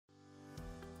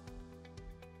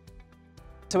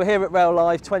So we're here at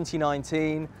RailLive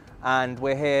 2019 and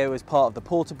we're here as part of the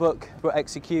Porterbrook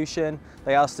execution.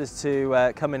 They asked us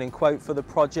to come in and quote for the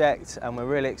project, and we're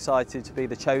really excited to be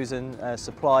the chosen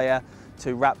supplier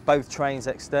to wrap both trains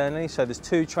externally. So there's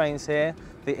two trains here,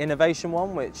 the innovation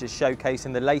one, which is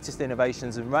showcasing the latest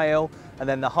innovations in rail, and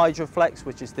then the Hydroflex,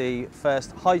 which is the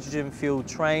first hydrogen fueled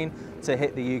train to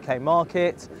hit the UK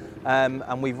market.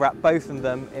 And we've wrapped both of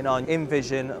them in our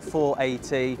Envision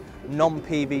 480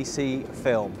 non-PVC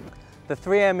film. The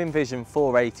 3M Envision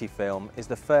 480 film is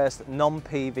the first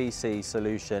non-PVC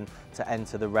solution to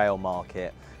enter the rail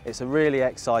market. It's a really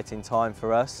exciting time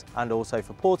for us and also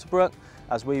for Porterbrook,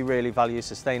 as we really value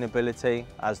sustainability,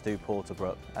 as do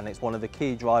Porterbrook, and it's one of the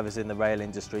key drivers in the rail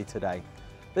industry today.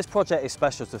 This project is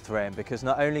special to 3M because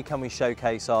not only can we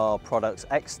showcase our products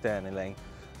externally,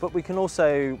 but we've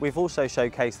also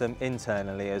showcased them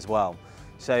internally as well.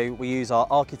 So we use our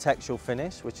architectural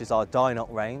finish, which is our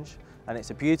Dynot range, and it's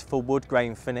a beautiful wood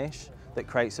grain finish that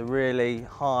creates a really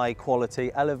high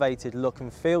quality, elevated look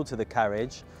and feel to the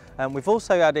carriage. And we've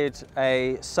also added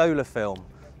a solar film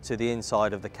to the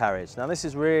inside of the carriage. Now this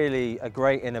is really a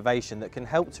great innovation that can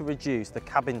help to reduce the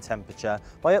cabin temperature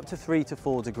by up to 3 to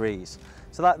 4 degrees.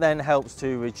 So that then helps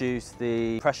to reduce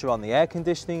the pressure on the air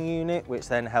conditioning unit, which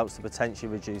then helps to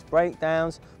potentially reduce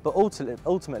breakdowns, but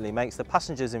ultimately makes the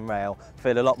passengers in rail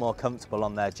feel a lot more comfortable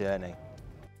on their journey.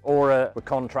 Aura were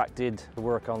contracted to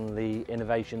work on the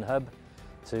Innovation Hub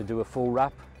to do a full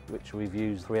wrap, which we've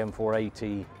used 3M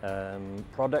 480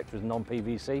 product with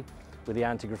non-PVC with the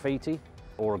anti-graffiti.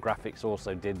 Aura Graphics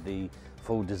also did the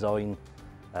full design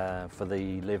for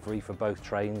the livery for both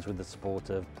trains with the support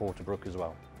of Porterbrook as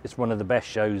well. It's one of the best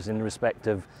shows in respect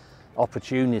of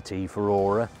opportunity for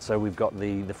Aura. So we've got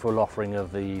the full offering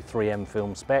of the 3M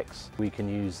film specs. We can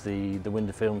use the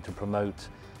window film to promote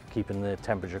keeping the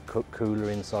temperature cooler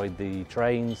inside the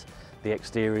trains, the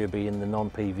exterior being the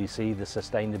non-PVC, the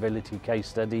sustainability case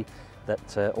study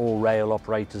that all rail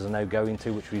operators are now going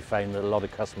to, which we found that a lot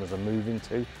of customers are moving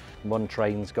to. One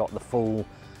train's got the full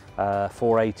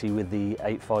 480 with the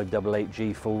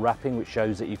 8588G full wrapping, which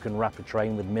shows that you can wrap a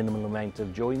train with minimal amount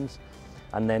of joins.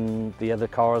 And then the other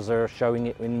cars are showing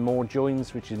it in more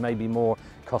joins, which is maybe more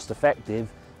cost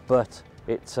effective, but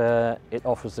it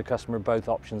offers the customer both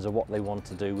options of what they want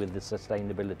to do with the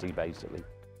sustainability basically.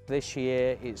 This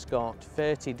year it's got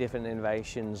 30 different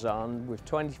innovations on with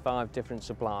 25 different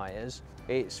suppliers.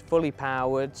 It's fully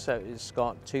powered, so it's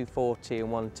got 240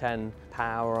 and 110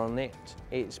 power on it.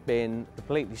 It's been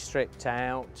completely stripped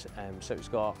out, so it's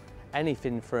got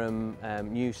anything from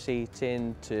new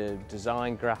seating to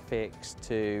design graphics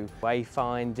to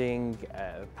wayfinding,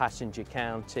 passenger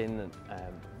counting,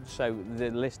 so the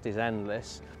list is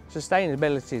endless.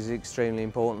 Sustainability is extremely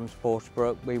important to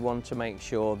Porterbrook. We want to make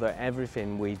sure that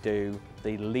everything we do,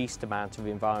 the least amount of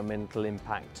environmental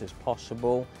impact as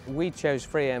possible. We chose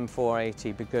 3M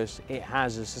 480 because it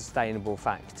has a sustainable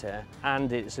factor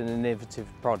and it's an innovative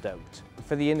product.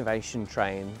 For the innovation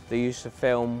train, the use of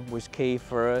film was key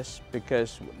for us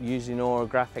because using Aura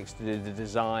Graphics to do the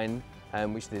design,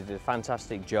 which they did a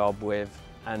fantastic job with,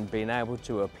 and being able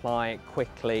to apply it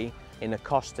quickly in a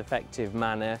cost-effective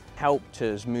manner helped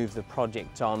us move the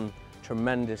project on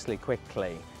tremendously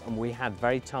quickly. And we had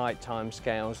very tight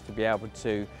timescales to be able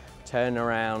to turn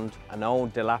around an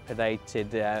old dilapidated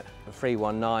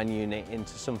 319 unit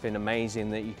into something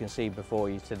amazing that you can see before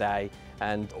you today.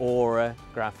 And Aura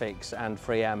Graphics and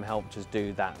 3M helped us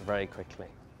do that very quickly.